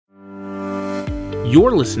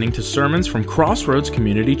You're listening to sermons from Crossroads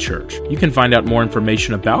Community Church. You can find out more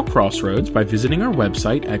information about Crossroads by visiting our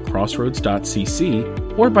website at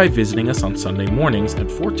crossroads.cc or by visiting us on Sunday mornings at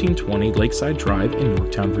 1420 Lakeside Drive in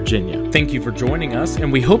Yorktown, Virginia. Thank you for joining us,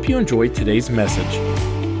 and we hope you enjoyed today's message.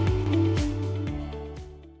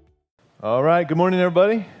 All right, good morning,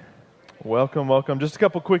 everybody. Welcome. Just a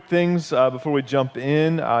couple quick things before we jump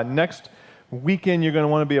in. Next weekend, you're going to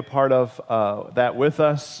want to be a part of that with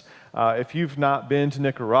us. If you've not been to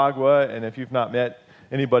Nicaragua and if you've not met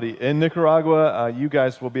anybody in Nicaragua, you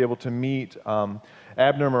guys will be able to meet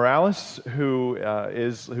Abner Morales, who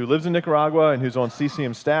lives in Nicaragua and who's on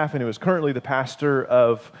CCM staff and who is currently the pastor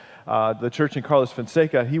of the church in Carlos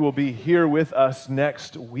Fonseca. He will be here with us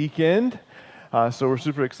next weekend, so we're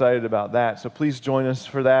super excited about that. So please join us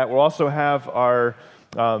for that. We'll also have our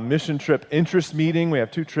mission trip interest meeting. We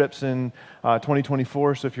have 2 trips in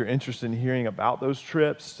 2024, so if you're interested in hearing about those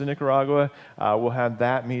trips to Nicaragua, we'll have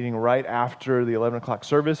that meeting right after the 11 o'clock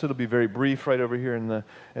service. It'll be very brief right over here in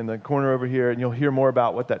the corner over here, and you'll hear more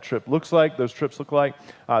about what that trip looks like, those trips look like.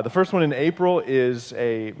 The first one in April is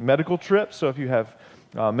a medical trip, so if you have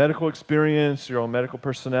medical experience, your own medical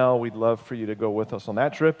personnel, we'd love for you to go with us on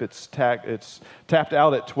that trip. It's tapped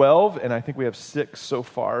out at 12, and I think we have 6 so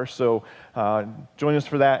far, so join us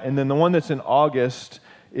for that. And then the one that's in August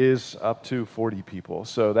is up to 40 people.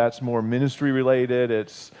 So that's more ministry related.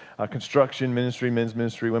 It's construction ministry, men's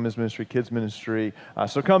ministry, women's ministry, kids ministry.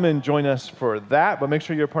 So come and join us for that, but make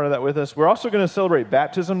sure you're a part of that with us. We're also going to celebrate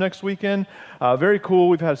baptism next weekend. Very cool.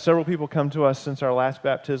 We've had several people come to us since our last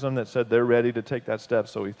baptism that said they're ready to take that step.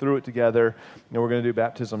 So we threw it together, and we're going to do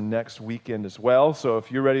baptism next weekend as well. So if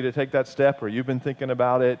you're ready to take that step or you've been thinking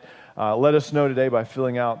about it, let us know today by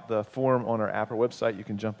filling out the form on our app or website. You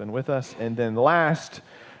can jump in with us. And then last,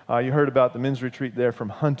 you heard about the men's retreat there from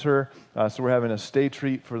Hunter. So we're having a stay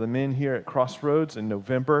treat for the men here at Crossroads in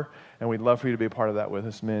November, and we'd love for you to be a part of that with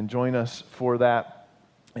us, men. Join us for that.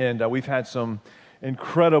 And we've had some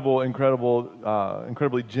incredibly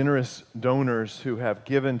generous donors who have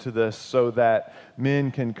given to this so that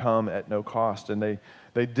men can come at no cost. And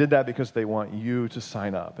they did that because they want you to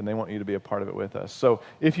sign up, and they want you to be a part of it with us. So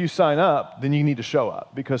if you sign up, then you need to show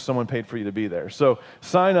up because someone paid for you to be there. So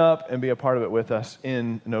sign up and be a part of it with us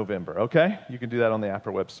in November, okay? You can do that on the app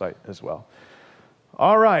or website as well.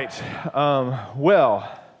 All right.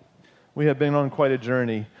 Well, we have been on quite a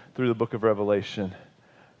journey through the book of Revelation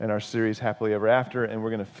in our series Happily Ever After, and we're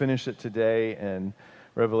going to finish it today in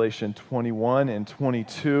Revelation 21 and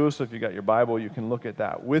 22. So if you got your Bible, you can look at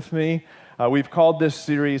that with me. We've called this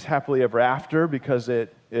series Happily Ever After because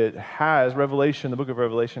it has, the book of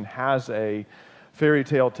Revelation has a fairy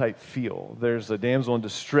tale type feel. There's a damsel in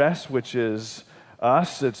distress, which is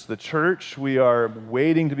us. It's the church. We are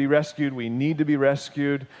waiting to be rescued. We need to be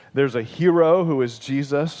rescued. There's a hero who is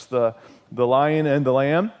Jesus, the lion and the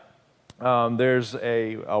lamb. There's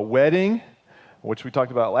a wedding, which we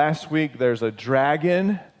talked about last week. There's a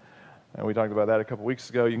dragon, and we talked about that a couple weeks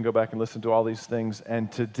ago. You can go back and listen to all these things.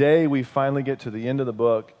 And today we finally get to the end of the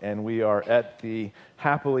book, and we are at the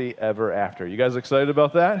Happily Ever After. You guys excited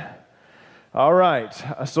about that? All right.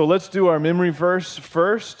 So let's do our memory verse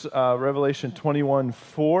first, Revelation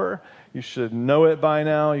 21:4. You should know it by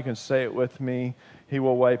now. You can say it with me. He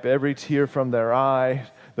will wipe every tear from their eye.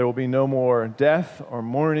 There will be no more death or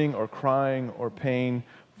mourning or crying or pain,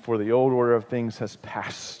 for the old order of things has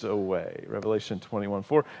passed away. Revelation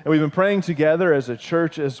 21:4. And we've been praying together as a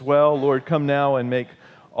church as well. Lord, come now and make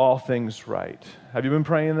all things right. Have you been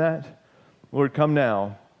praying that? Lord, come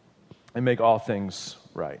now and make all things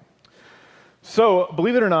right. So,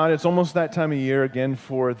 believe it or not, it's almost that time of year again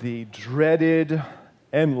for the dreaded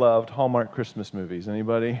and loved Hallmark Christmas movies.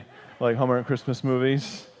 Anybody like Hallmark Christmas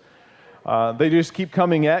movies? They just keep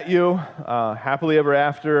coming at you. Happily Ever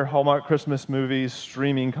After, Hallmark Christmas movies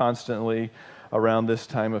streaming constantly around this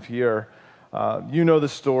time of year. You know the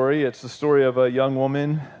story. It's the story of a young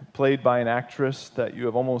woman played by an actress that you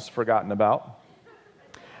have almost forgotten about.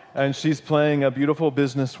 And she's playing a beautiful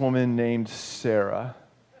businesswoman named Sarah.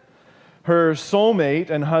 Her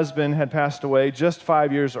soulmate and husband had passed away just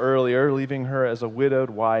 5 years earlier, leaving her as a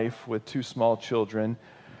widowed wife with 2 small children.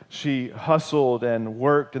 She hustled and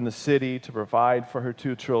worked in the city to provide for her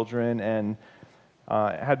 2 children and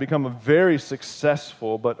had become a very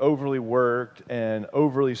successful but overly worked and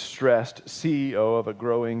overly stressed CEO of a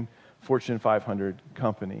growing Fortune 500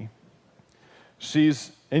 company.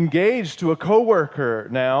 She's engaged to a coworker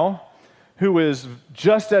now who is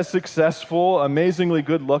just as successful, amazingly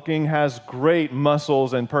good looking, has great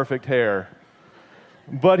muscles and perfect hair.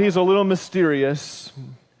 But he's a little mysterious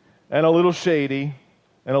and a little shady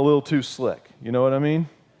and a little too slick. You know what I mean?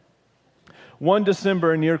 One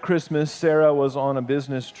December near Christmas, Sarah was on a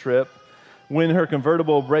business trip when her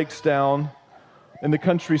convertible breaks down in the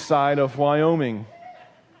countryside of Wyoming.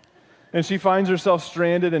 And she finds herself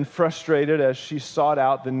stranded and frustrated as she sought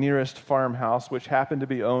out the nearest farmhouse, which happened to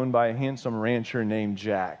be owned by a handsome rancher named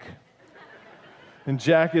Jack. And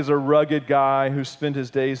Jack is a rugged guy who spent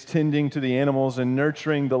his days tending to the animals and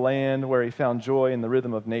nurturing the land, where he found joy in the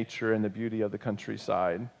rhythm of nature and the beauty of the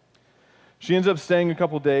countryside. She ends up staying a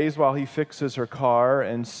couple days while he fixes her car,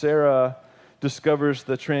 and Sarah discovers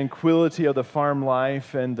the tranquility of the farm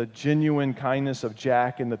life and the genuine kindness of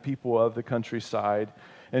Jack and the people of the countryside.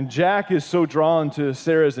 And Jack is so drawn to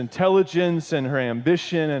Sarah's intelligence and her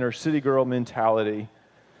ambition and her city girl mentality.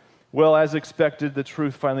 Well, as expected, the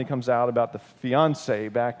truth finally comes out about the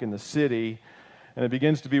fiancé back in the city, and it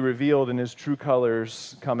begins to be revealed, and his true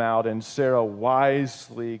colors come out, and Sarah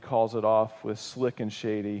wisely calls it off with the slick and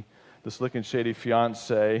shady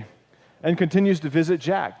fiancé, and continues to visit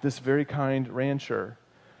Jack, this very kind rancher.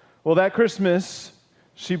 Well, that Christmas,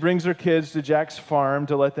 she brings her kids to Jack's farm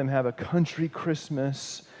to let them have a country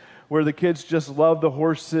Christmas where the kids just love the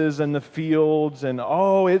horses and the fields, and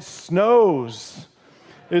it snows.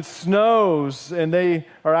 It snows, and they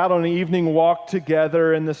are out on an evening walk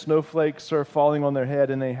together, and the snowflakes are falling on their head,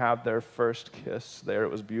 and they have their first kiss there. It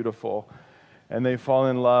was beautiful. And they fall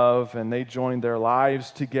in love, and they join their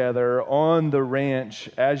lives together on the ranch,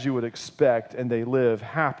 as you would expect, and they live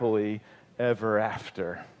happily ever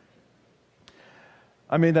after.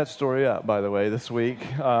 I made that story up, by the way, this week.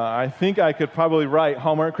 I think I could probably write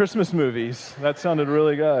Hallmark Christmas movies. That sounded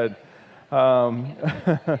really good.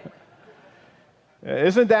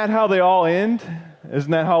 Isn't that how they all end?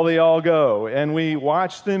 Isn't that how they all go? And we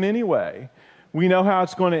watch them anyway. We know how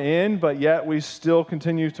it's going to end, but yet we still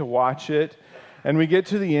continue to watch it. And we get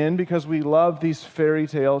to the end because we love these fairy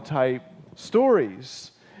tale type stories.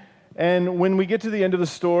 And when we get to the end of the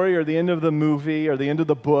story or the end of the movie or the end of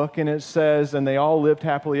the book and it says, and they all lived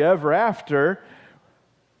happily ever after,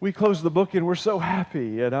 we close the book and we're so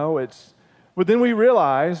happy, But then we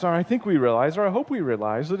realize, or I think we realize, or I hope we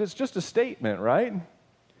realize, that it's just a statement, right?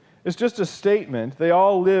 It's just a statement. They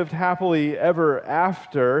all lived happily ever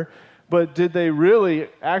after, but did they really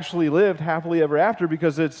actually live happily ever after?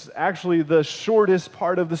 Because it's actually the shortest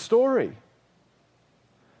part of the story.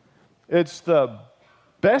 It's the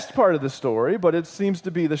best part of the story, but it seems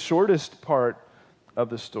to be the shortest part of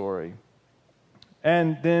the story.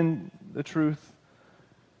 And then the truth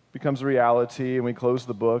becomes a reality, and we close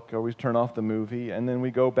the book or we turn off the movie, and then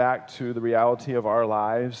we go back to the reality of our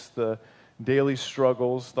lives, the daily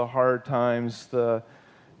struggles, the hard times, the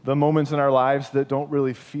moments in our lives that don't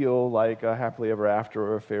really feel like a happily ever after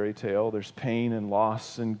or a fairy tale. There's pain and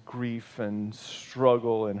loss and grief and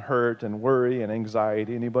struggle and hurt and worry and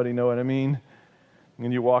anxiety. Anybody know what I mean?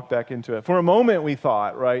 And you walk back into it. For a moment we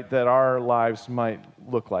thought, right, that our lives might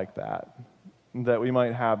look like that we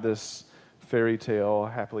might have this fairy tale,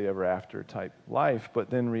 happily ever after type life, but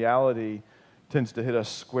then reality tends to hit us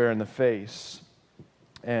square in the face,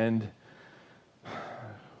 and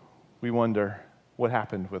we wonder what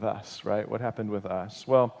happened with us, right? What happened with us?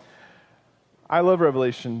 Well, I love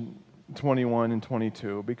Revelation 21 and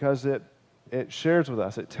 22 because it shares with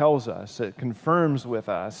us, it tells us, it confirms with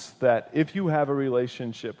us that if you have a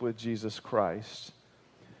relationship with Jesus Christ,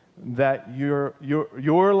 that your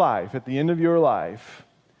life, at the end of your life,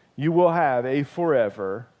 you will have a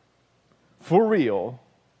forever, for real,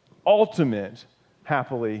 ultimate,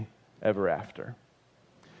 happily ever after.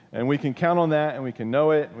 And we can count on that, and we can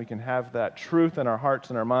know it, and we can have that truth in our hearts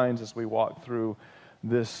and our minds as we walk through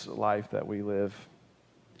this life that we live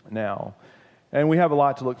now. And we have a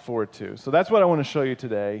lot to look forward to. So that's what I want to show you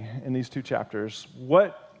today in these two chapters.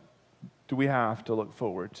 What do we have to look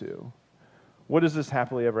forward to? What is this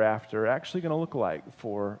happily ever after actually going to look like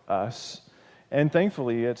for us? And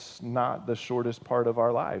thankfully, it's not the shortest part of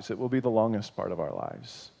our lives. It will be the longest part of our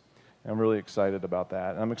lives. I'm really excited about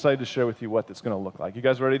that. And I'm excited to share with you what it's going to look like. You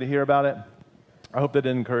guys ready to hear about it? I hope that it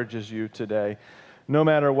encourages you today. No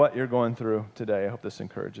matter what you're going through today, I hope this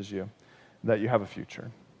encourages you, that you have a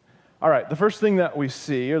future. All right, the first thing that we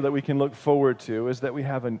see or that we can look forward to is that we're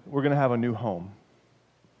going to have a new home.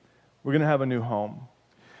 We're going to have a new home.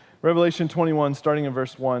 Revelation 21, starting in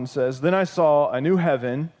verse 1, says, "Then I saw a new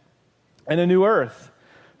heaven and a new earth.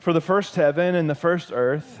 For the first heaven and the first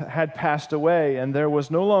earth had passed away, and there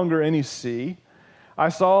was no longer any sea. I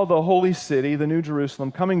saw the holy city, the new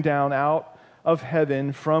Jerusalem, coming down out of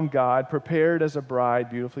heaven from God, prepared as a bride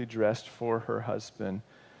beautifully dressed for her husband."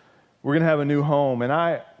 We're going to have a new home, and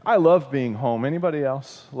I love being home. Anybody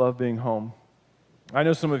else love being home? I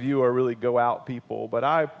know some of you are really go-out people, but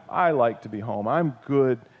I like to be home. I'm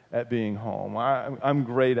good at being home. I'm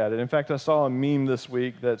great at it. In fact, I saw a meme this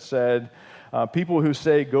week that said, people who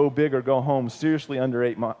say go big or go home seriously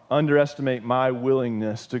underestimate my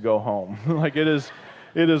willingness to go home. Like it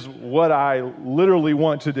is what I literally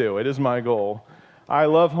want to do. It is my goal. I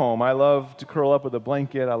love home. I love to curl up with a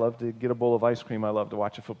blanket. I love to get a bowl of ice cream. I love to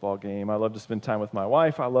watch a football game. I love to spend time with my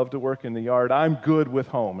wife. I love to work in the yard. I'm good with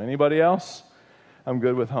home. Anybody else? I'm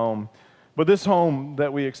good with home. But this home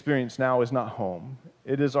that we experience now is not home.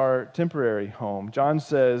 It is our temporary home. John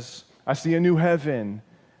says, I see a new heaven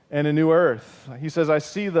and a new earth. He says, I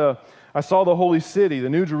saw the holy city, the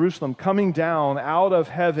new Jerusalem, coming down out of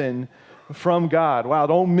heaven from God. Wow,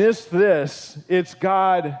 don't miss this. It's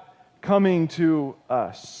God coming to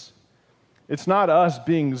us. It's not us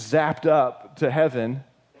being zapped up to heaven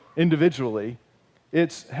individually.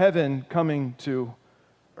 It's heaven coming to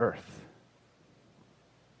earth.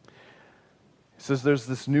 He says there's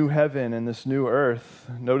this new heaven and this new earth.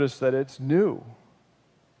 Notice that it's new.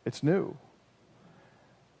 It's new.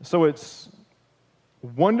 So it's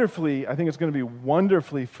wonderfully, I think it's going to be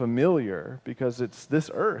wonderfully familiar because it's this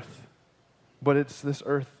earth, but it's this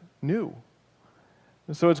earth new.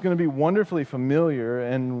 So it's going to be wonderfully familiar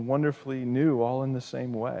and wonderfully new all in the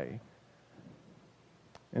same way.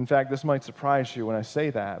 In fact, this might surprise you when I say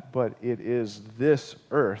that, but it is this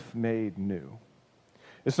earth made new.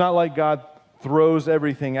 It's not like God throws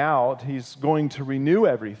everything out. He's going to renew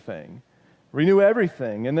everything,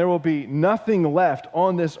 and there will be nothing left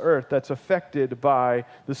on this earth that's affected by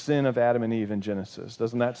the sin of Adam and Eve in Genesis.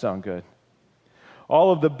 Doesn't that sound good?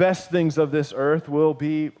 All of the best things of this earth will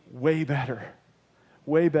be way better,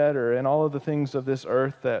 and all of the things of this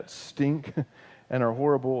earth that stink and are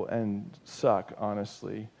horrible and suck,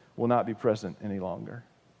 honestly, will not be present any longer.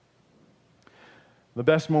 The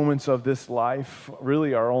best moments of this life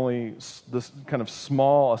really are only this kind of a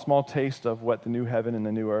small taste of what the new heaven and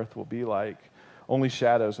the new earth will be like, only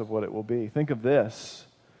shadows of what it will be. Think of this.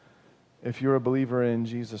 If you're a believer in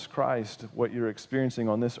Jesus Christ, what you're experiencing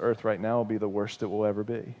on this earth right now will be the worst it will ever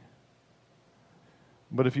be.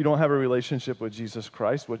 But if you don't have a relationship with Jesus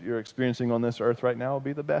Christ, what you're experiencing on this earth right now will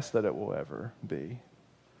be the best that it will ever be.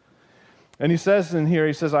 And he says in here,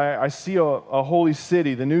 I see a holy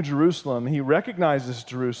city, the new Jerusalem. He recognizes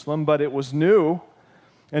Jerusalem, but it was new,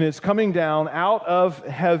 and it's coming down out of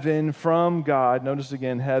heaven from God. Notice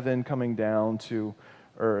again, heaven coming down to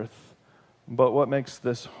earth. But what makes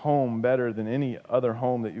this home better than any other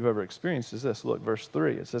home that you've ever experienced is this. Look, verse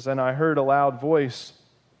 3. It says, and I heard a loud voice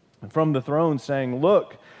from the throne saying,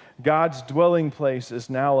 look, God's dwelling place is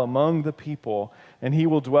now among the people, and he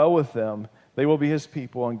will dwell with them. They will be his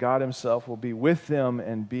people, and God himself will be with them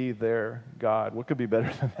and be their God. What could be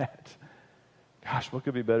better than that? Gosh, what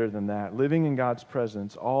could be better than that? Living in God's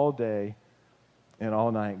presence all day and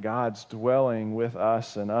all night. God's dwelling with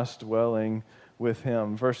us and us dwelling with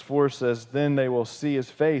him. Verse 4 says, then they will see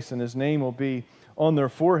his face, and his name will be on their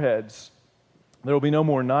foreheads. There will be no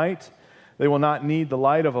more night. They will not need the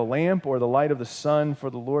light of a lamp or the light of the sun, for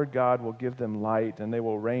the Lord God will give them light, and they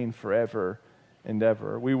will reign forever and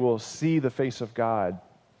ever. We will see the face of God.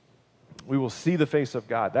 We will see the face of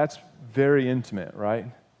God. That's very intimate, right?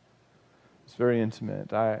 It's very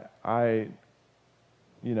intimate.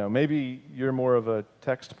 Maybe you're more of a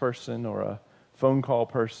text person or a phone call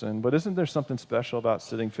person, but isn't there something special about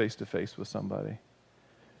sitting face to face with somebody?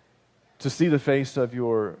 To see the face of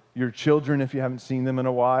your children if you haven't seen them in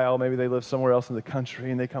a while. Maybe they live somewhere else in the country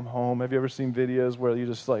and they come home. Have you ever seen videos where you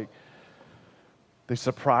just they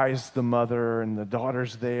surprise the mother and the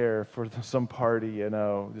daughter's there for some party,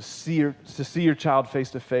 to see your child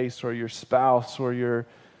face to face, or your spouse or your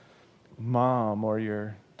mom or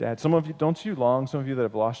your dad. Some of you that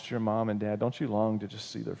have lost your mom and dad, don't you long to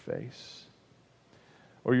just see their face?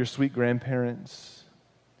 Or your sweet grandparents,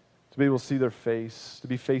 to be able to see their face, to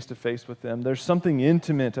be face to face with them. There's something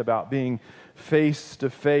intimate about being face to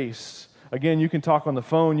face. Again, you can talk on the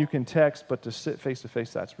phone, you can text, but to sit face to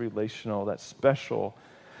face, that's relational, that's special.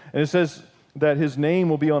 And it says that his name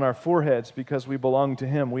will be on our foreheads because we belong to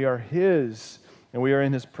him. We are his, and we are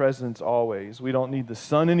in his presence always. We don't need the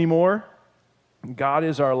sun anymore. God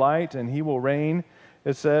is our light, and he will reign.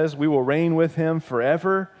 It says we will reign with him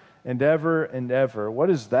forever and ever and ever. What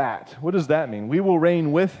is that? What does that mean? We will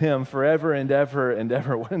reign with him forever and ever and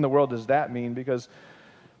ever. What in the world does that mean? Because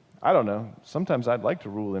I don't know. Sometimes I'd like to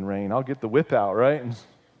rule and reign. I'll get the whip out, right? And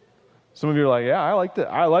some of you are like, yeah,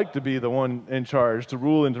 I like to be the one in charge, to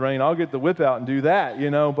rule and to reign. I'll get the whip out and do that,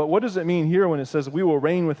 But what does it mean here when it says we will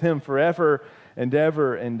reign with him forever and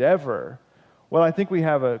ever and ever? Well, I think we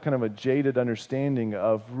have a kind of a jaded understanding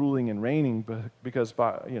of ruling and reigning because,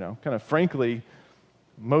 frankly,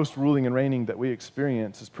 most ruling and reigning that we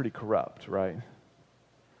experience is pretty corrupt, right?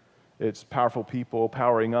 It's powerful people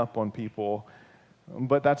powering up on people,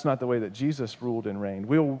 but that's not the way that Jesus ruled and reigned.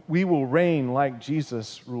 We will reign like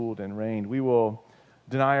Jesus ruled and reigned. We will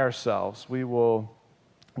deny ourselves. We will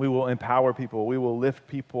empower people. We will lift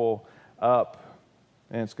people up,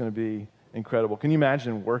 and it's going to be incredible. Can you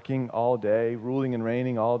imagine working all day, ruling and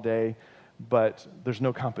reigning all day, but there's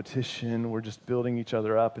no competition. We're just building each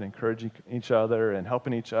other up and encouraging each other and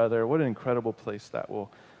helping each other. What an incredible place that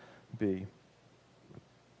will be.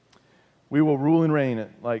 We will rule and reign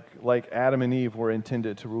like Adam and Eve were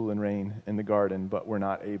intended to rule and reign in the garden, but we're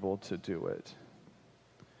not able to do it.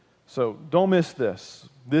 So don't miss this.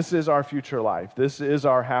 This is our future life. This is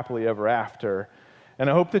our happily ever after. And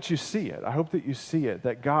I hope that you see it. I hope that you see it,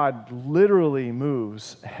 that God literally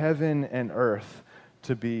moves heaven and earth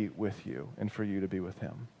to be with you and for you to be with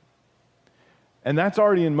Him. And that's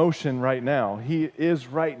already in motion right now. He is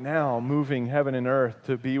right now moving heaven and earth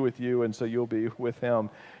to be with you, and so you'll be with Him.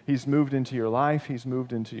 He's moved into your life. He's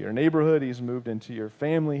moved into your neighborhood. He's moved into your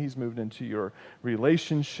family. He's moved into your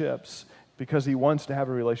relationships because He wants to have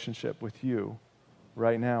a relationship with you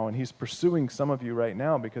right now. And He's pursuing some of you right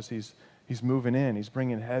now because He's moving in. He's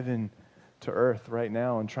bringing heaven to earth right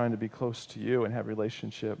now and trying to be close to you and have a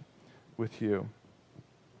relationship with you.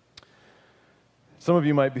 Some of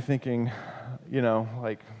you might be thinking,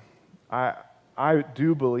 I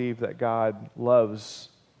do believe that God loves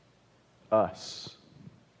us,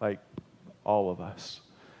 like all of us,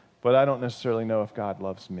 but I don't necessarily know if God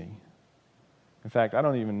loves me. In fact, I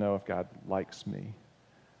don't even know if God likes me.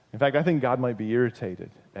 In fact, I think God might be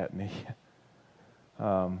irritated at me.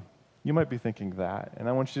 You might be thinking that, and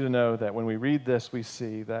I want you to know that when we read this, we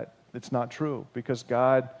see that it's not true, because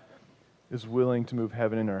God is willing to move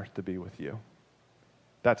heaven and earth to be with you.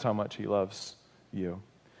 That's how much He loves you.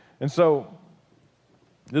 And so,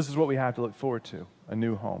 this is what we have to look forward to, a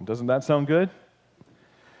new home. Doesn't that sound good?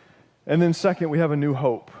 And then second, we have a new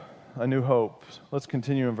hope. A new hope. Let's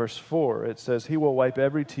continue in verse 4. It says, He will wipe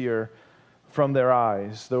every tear from their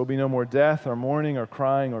eyes. There will be no more death or mourning or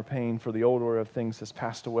crying or pain, for the old order of things has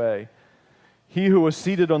passed away. He who was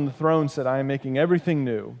seated on the throne said, I am making everything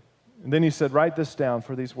new. And then He said, write this down,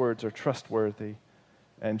 for these words are trustworthy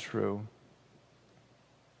and true.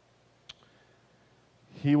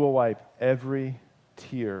 He will wipe every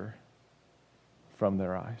tear from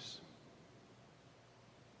their eyes.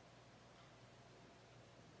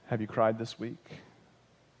 Have you cried this week?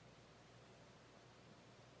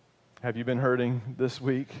 Have you been hurting this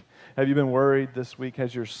week? Have you been worried this week?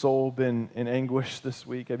 Has your soul been in anguish this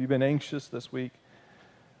week? Have you been anxious this week?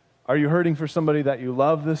 Are you hurting for somebody that you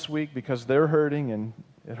love this week because they're hurting and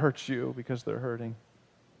it hurts you because they're hurting?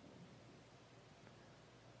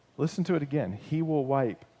 Listen to it again. He will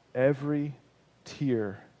wipe every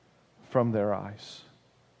tear from their eyes.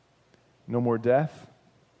 No more death,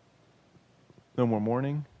 no more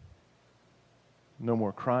mourning, no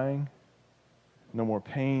more crying, no more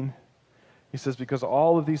pain. He says, because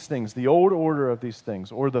all of these things, the old order of these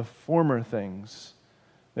things, or the former things,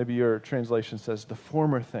 maybe your translation says the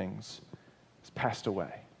former things, has passed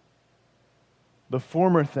away. The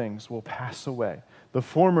former things will pass away. The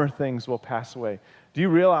former things will pass away. Do you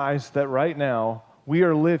realize that right now we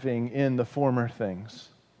are living in the former things?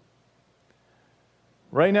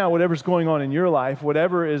 Right now, whatever's going on in your life,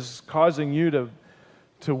 whatever is causing you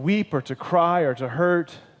to weep or to cry or to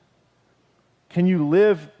hurt, can you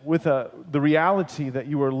live with the reality that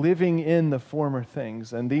you are living in the former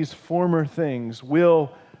things, and these former things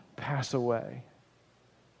will pass away?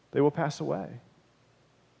 They will pass away.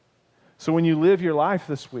 So when you live your life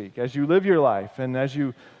this week, as you live your life, and as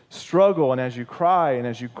you struggle, and as you cry, and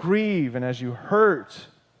as you grieve, and as you hurt,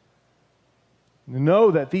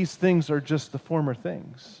 know that these things are just the former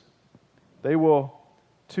things. They will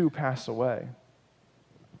too pass away.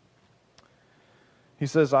 He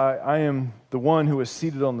says, I am the one who is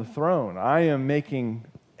seated on the throne. I am making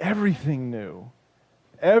everything new.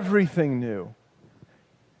 Everything new.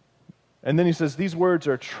 And then he says, these words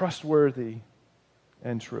are trustworthy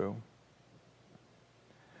and true.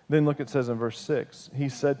 Then look, it says in verse 6, He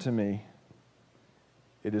said to me,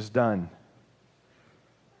 it is done.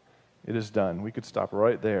 It is done. We could stop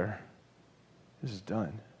right there. This is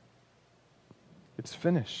done. It's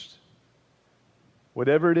finished.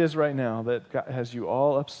 Whatever it is right now that has you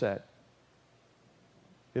all upset,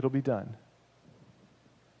 it'll be done.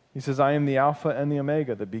 He says, I am the Alpha and the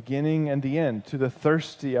Omega, the beginning and the end. To the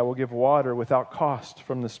thirsty I will give water without cost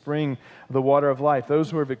from the spring of the water of life.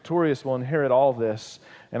 Those who are victorious will inherit all this,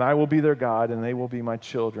 and I will be their God, and they will be my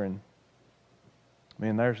children.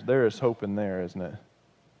 Man, there is hope in there, isn't it?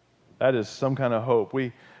 That is some kind of hope.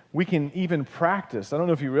 We can even practice, I don't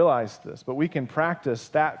know if you realize this, but we can practice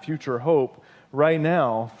that future hope right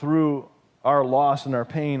now through our loss and our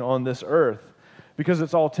pain on this earth, because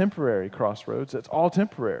it's all temporary, Crossroads. It's all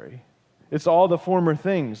temporary. It's all the former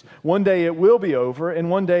things. One day it will be over, and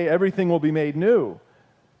one day everything will be made new.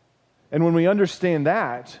 And when we understand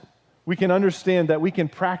that, we can understand that we can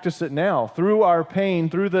practice it now. Through our pain,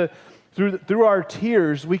 through our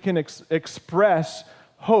tears, we can express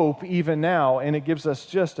hope even now, and it gives us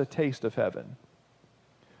just a taste of heaven.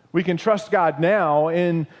 We can trust God now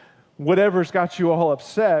in whatever's got you all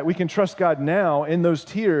upset. We can trust God now in those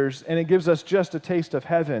tears, and it gives us just a taste of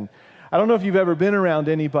heaven. I don't know if you've ever been around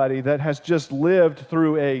anybody that has just lived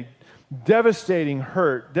through a devastating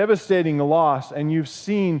hurt, devastating loss, and you've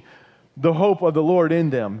seen the hope of the Lord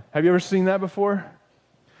in them. Have you ever seen that before?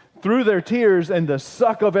 Through their tears and the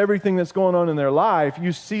suck of everything that's going on in their life,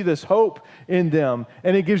 you see this hope in them,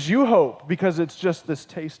 and it gives you hope because it's just this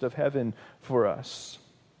taste of heaven for us.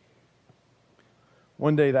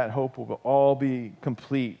 One day that hope will all be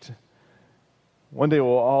complete. One day it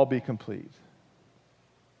will all be complete.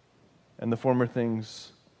 And the former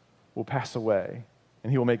things will pass away,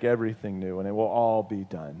 and He will make everything new, and it will all be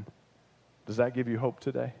done. Does that give you hope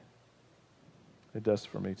today? It does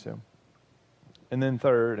for me too. And then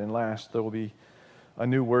third and last, there will be a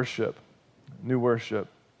new worship. New worship.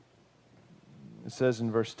 It says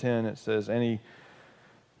in verse 10, it says, "And He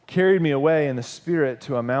carried me away in the Spirit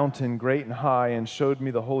to a mountain great and high, and showed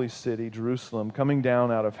me the holy city, Jerusalem, coming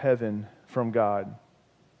down out of heaven from God.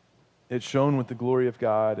 It shone with the glory of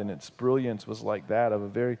God, and its brilliance was like that of a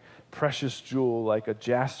very precious jewel, like a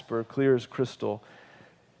jasper, clear as crystal.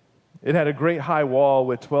 It had a great high wall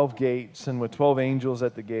with 12 gates, and with 12 angels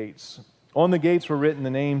at the gates. On the gates were written the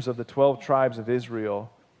names of the 12 tribes of Israel.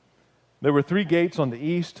 There were 3 gates on the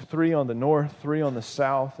east, 3 on the north, 3 on the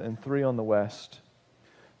south, and 3 on the west.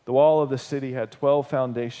 The wall of the city had 12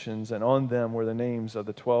 foundations, and on them were the names of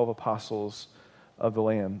the 12 apostles of the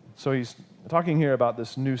Lamb." So he's talking here about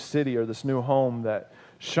this new city, or this new home that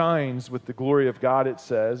shines with the glory of God, it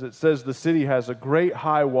says. It says the city has a great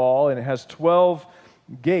high wall, and it has 12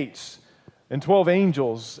 gates and 12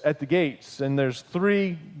 angels at the gates. And there's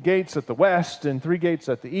 3 gates at the west, and 3 gates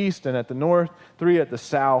at the east, and at the north, 3 at the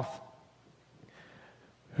south.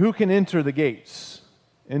 Who can enter the gates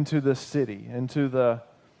into the city, into the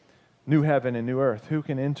new heaven and new earth? Who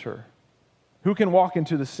can enter? Who can walk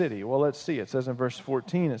into the city? Well, let's see. It says in verse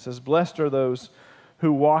 14, it says, "Blessed are those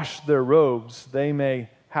who wash their robes. They may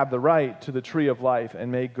have the right to the tree of life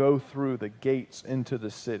and may go through the gates into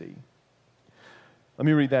the city." Let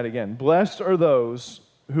me read that again. "Blessed are those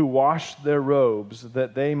who wash their robes,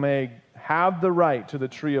 that they may have the right to the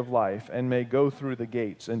tree of life and may go through the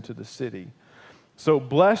gates into the city." So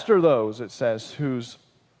blessed are those, it says, who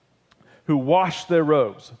wash their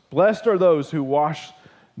robes. Blessed are those who wash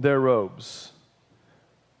their robes.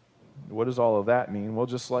 What does all of that mean? Well,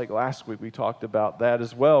 just like last week, we talked about that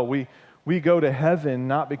as well. We go to heaven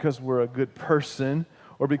not because we're a good person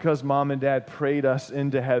or because mom and dad prayed us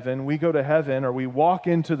into heaven. We go to heaven, or we walk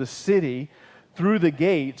into the city through the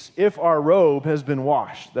gates if our robe has been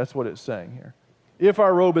washed. That's what it's saying here. If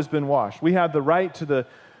our robe has been washed, we have the right to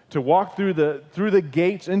walk through the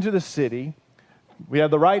gates into the city. We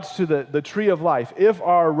have the rights to the tree of life if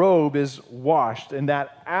our robe is washed, and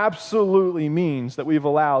that absolutely means that we've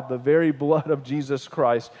allowed the very blood of Jesus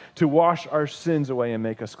Christ to wash our sins away and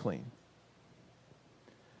make us clean.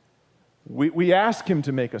 We ask Him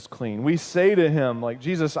to make us clean. We say to Him, like,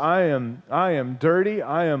 "Jesus, I am dirty.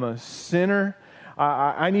 I am a sinner.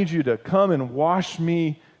 I need you to come and wash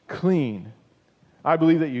me clean. I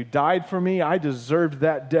believe that you died for me. I deserved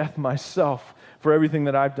that death myself for everything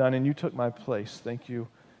that I've done, and you took my place. Thank you,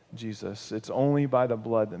 Jesus." It's only by the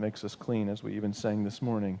blood that makes us clean, as we even sang this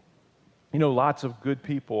morning. You know, lots of good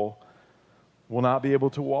people will not be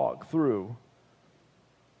able to walk through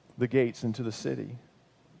the gates into the city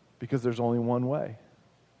because there's only one way.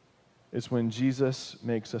 It's when Jesus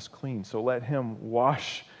makes us clean. So let Him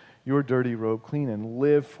wash your dirty robe clean and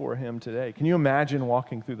live for Him today. Can you imagine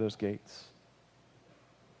walking through those gates?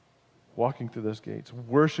 Walking through those gates,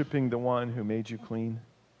 worshiping the one who made you clean.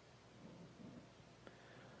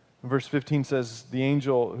 Verse 15 says, "The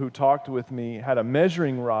angel who talked with me had a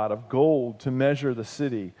measuring rod of gold to measure the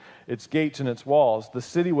city, its gates and its walls. The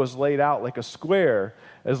city was laid out like a square,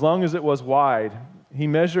 as long as it was wide. He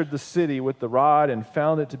measured the city with the rod and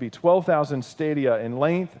found it to be 12,000 stadia in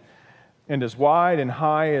length and as wide and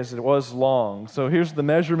high as it was long." So here's the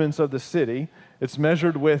measurements of the city. It's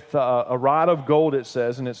measured with a rod of gold, it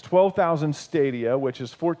says, and it's 12,000 stadia, which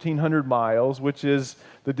is 1,400 miles, which is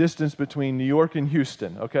the distance between New York and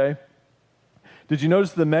Houston, okay? Did you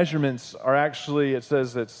notice the measurements are actually, it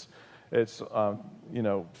says it's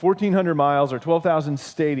 1,400 miles or 12,000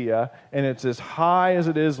 stadia, and it's as high as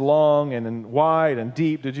it is long and wide and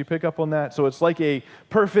deep. Did you pick up on that? So it's like a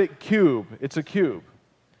perfect cube. It's a cube.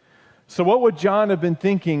 So what would John have been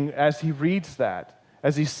thinking as he reads that,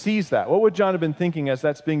 as he sees that? What would John have been thinking as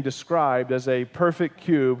that's being described as a perfect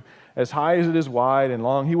cube, as high as it is wide and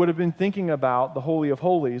long? He would have been thinking about the Holy of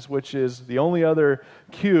Holies, which is the only other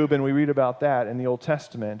cube, and we read about that in the Old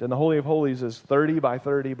Testament. And the Holy of Holies is 30 by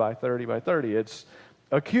 30 by 30 by 30. It's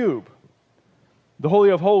a cube. The Holy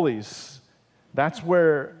of Holies, that's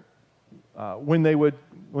where when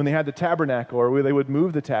they had the tabernacle, or where they would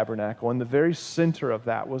move the tabernacle, in the very center of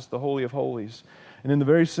that was the Holy of Holies. And in the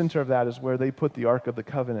very center of that is where they put the Ark of the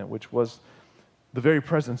Covenant, which was the very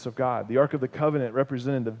presence of God. The Ark of the Covenant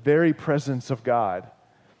represented the very presence of God.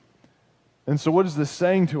 And so what is this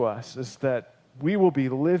saying to us is that we will be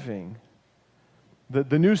living,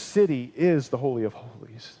 the new city is the Holy of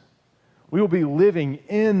Holies. We will be living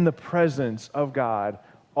in the presence of God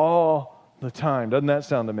all the time. Doesn't that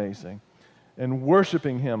sound amazing? And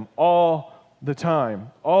worshiping Him all the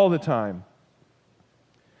time, all the time.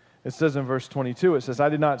 It says in verse 22, it says, I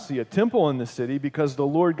did not see a temple in the city because the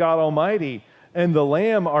Lord God Almighty and the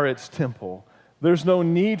Lamb are its temple. There's no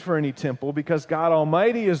need for any temple because God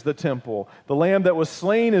Almighty is the temple. The Lamb that was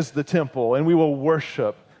slain is the temple, and we will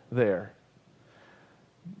worship there.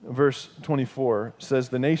 Verse 24 says,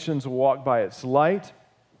 the nations will walk by its light,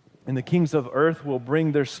 and the kings of earth will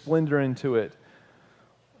bring their splendor into it.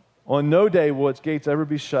 On no day will its gates ever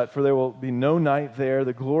be shut, for there will be no night there.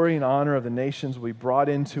 The glory and honor of the nations will be brought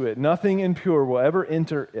into it. Nothing impure will ever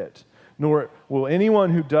enter it, nor will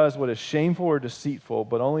anyone who does what is shameful or deceitful,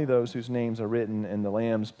 but only those whose names are written in the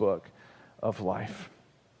Lamb's book of life.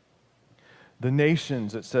 The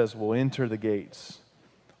nations, it says, will enter the gates.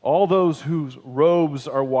 All those whose robes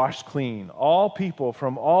are washed clean, all people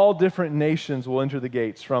from all different nations will enter the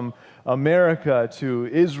gates, from America to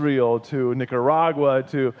Israel to Nicaragua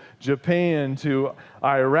to Japan to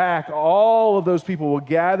Iraq. All of those people will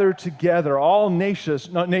gather together, all nations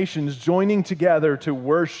joining together to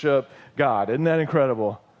worship God. Isn't that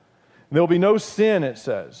incredible? There will be no sin, it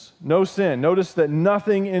says. No sin. Notice that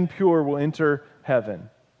nothing impure will enter heaven.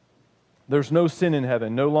 There's no sin in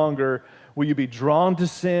heaven. No longer will you be drawn to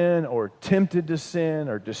sin or tempted to sin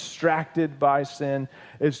or distracted by sin.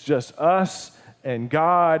 It's just us and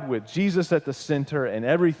God with Jesus at the center, and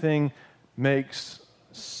everything makes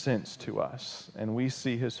sense to us. And we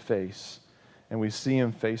see His face, and we see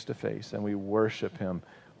Him face to face, and we worship Him,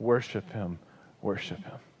 worship Him, worship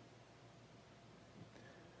Him.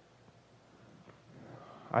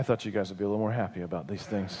 I thought you guys would be a little more happy about these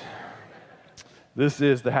things. This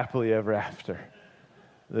is the happily ever after.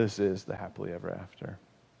 This is the happily ever after.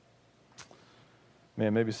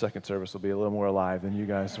 Man, maybe second service will be a little more alive than you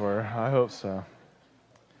guys were. I hope so.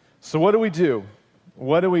 So what do we do?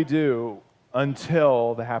 What do we do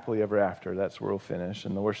until the happily ever after? That's where we'll finish,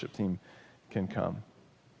 and the worship team can come.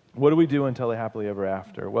 What do we do until the happily ever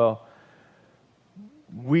after? Well,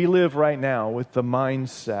 we live right now with the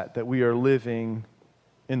mindset that we are living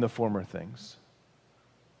in the former things.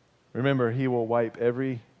 Remember, He will wipe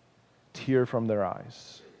every tear from their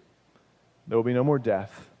eyes. There will be no more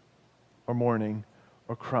death or mourning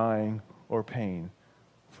or crying or pain,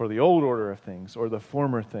 for the old order of things or the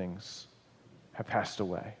former things have passed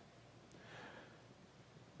away.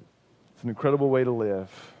 It's an incredible way to live,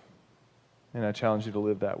 and I challenge you to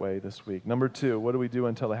live that way this week. Number 2, what do we do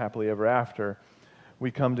until the happily ever after?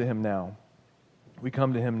 We come to Him now. We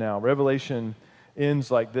come to Him now. Revelation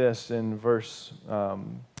ends like this in verse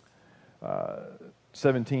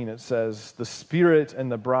 17. It says, the Spirit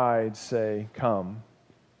and the bride say, come.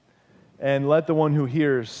 And let the one who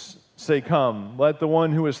hears say, come. Let the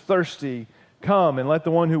one who is thirsty come. And let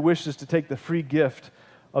the one who wishes to take the free gift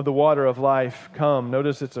of the water of life come.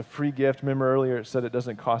 Notice it's a free gift. Remember earlier it said it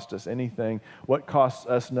doesn't cost us anything. What costs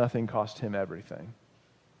us nothing cost Him everything.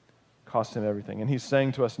 Cost Him everything. And He's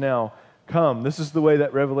saying to us now, come. This is the way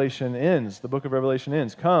that Revelation ends. The book of Revelation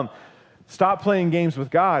ends. Come. Stop playing games with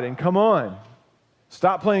God and come on.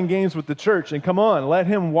 Stop playing games with the church and come on. Let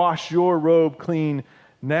Him wash your robe clean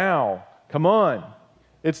now. Come on.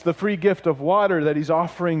 It's the free gift of water that He's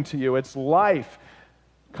offering to you. It's life.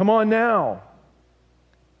 Come on now.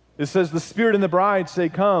 It says the Spirit and the bride say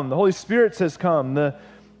come. The Holy Spirit says come.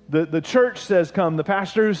 The church says come. The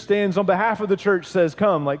pastor who stands on behalf of the church says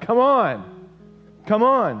come. Like, come on. Come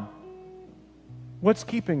on. What's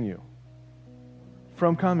keeping you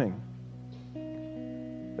from coming?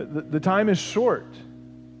 The time is short.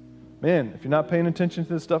 Man, if you're not paying attention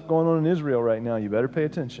to the stuff going on in Israel right now, you better pay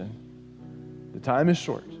attention. The time is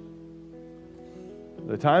short.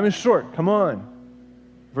 The time is short. Come on.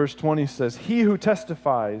 Verse 20 says, he who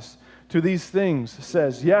testifies to these things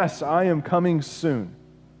says, yes, I am coming soon.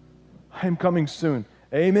 I am coming soon.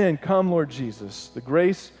 Amen. Come, Lord Jesus. The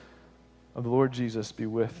grace of the Lord Jesus be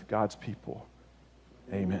with God's people.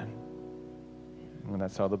 Amen. And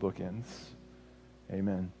that's how the book ends.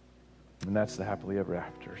 Amen. And that's the happily ever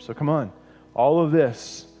after. So come on. All of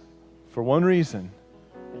this for one reason,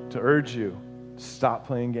 to urge you to stop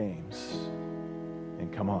playing games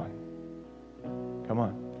and come on. Come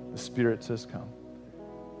on. The Spirit says come.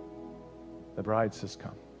 The bride says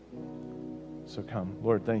come. So come.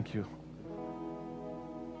 Lord, thank you.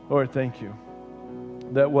 Lord, thank you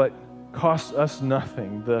that what costs us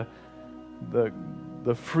nothing,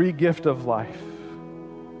 the free gift of life,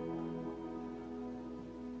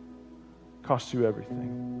 costs you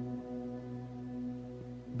everything.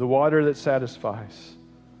 The water that satisfies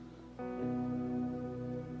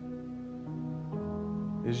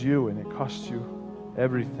is you, and it costs you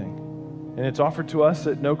everything. And it's offered to us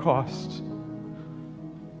at no cost.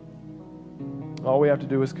 All we have to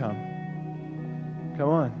do is come. Come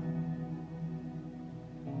on.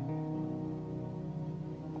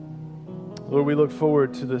 Lord, we look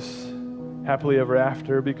forward to this happily ever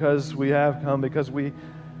after because we have come, because we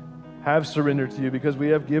have surrendered to you, because we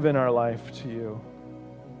have given our life to you.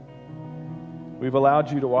 We've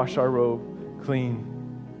allowed you to wash our robe clean.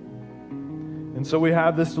 And so we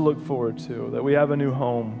have this to look forward to, that we have a new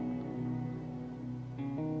home,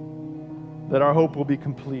 that our hope will be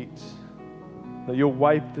complete, that you'll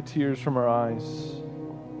wipe the tears from our eyes,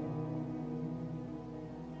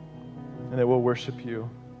 and that we'll worship you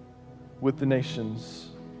with the nations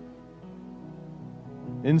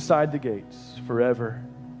inside the gates forever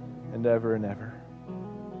and ever and ever.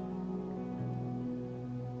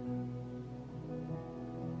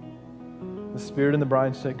 The Spirit and the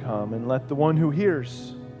bride say, come, and let the one who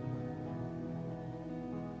hears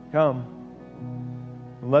come.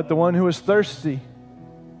 And let the one who is thirsty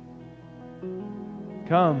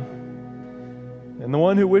come. And the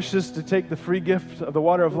one who wishes to take the free gift of the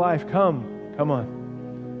water of life, come. Come on.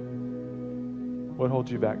 What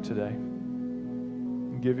holds you back today?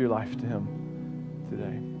 And give your life to Him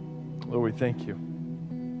today. Lord, we thank you.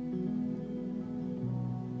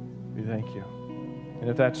 We thank you. And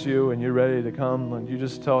if that's you and you're ready to come, and you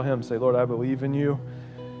just tell Him, say, Lord, I believe in you.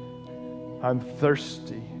 I'm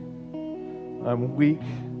thirsty. I'm weak.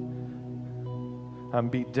 I'm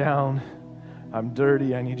beat down. I'm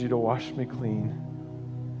dirty. I need you to wash me clean.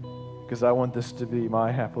 Because I want this to be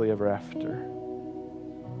my happily ever after.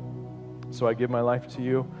 So I give my life to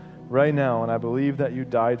you right now, and I believe that you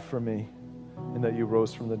died for me and that you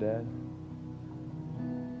rose from the dead.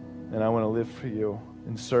 And I want to live for you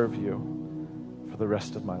and serve you for the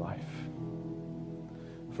rest of my life.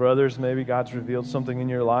 For others, maybe God's revealed something in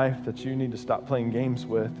your life that you need to stop playing games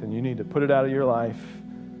with, and you need to put it out of your life.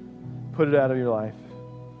 Put it out of your life.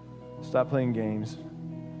 Stop playing games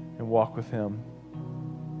and walk with Him.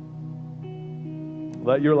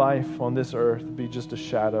 Let your life on this earth be just a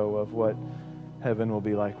shadow of what heaven will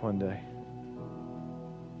be like one day.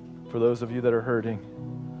 For those of you that are hurting,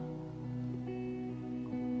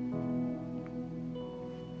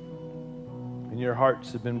 and your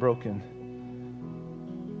hearts have been broken,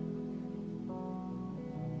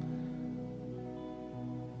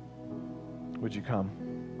 would you come?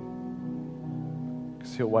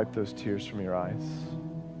 Because He'll wipe those tears from your eyes.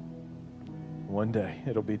 One day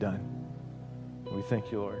it'll be done. We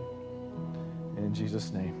thank you, Lord. In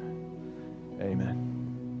Jesus' name, amen.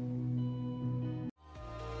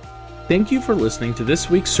 Thank you for listening to this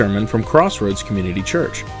week's sermon from Crossroads Community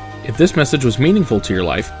Church. If this message was meaningful to your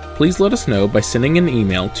life, please let us know by sending an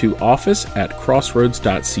email to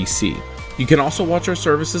office@crossroads.cc. You can also watch our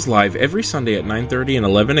services live every Sunday at 9:30 and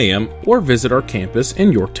 11 a.m. or visit our campus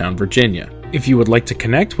in Yorktown, Virginia. If you would like to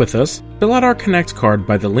connect with us, fill out our Connect card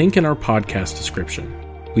by the link in our podcast description.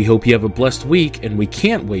 We hope you have a blessed week, and we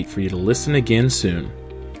can't wait for you to listen again soon.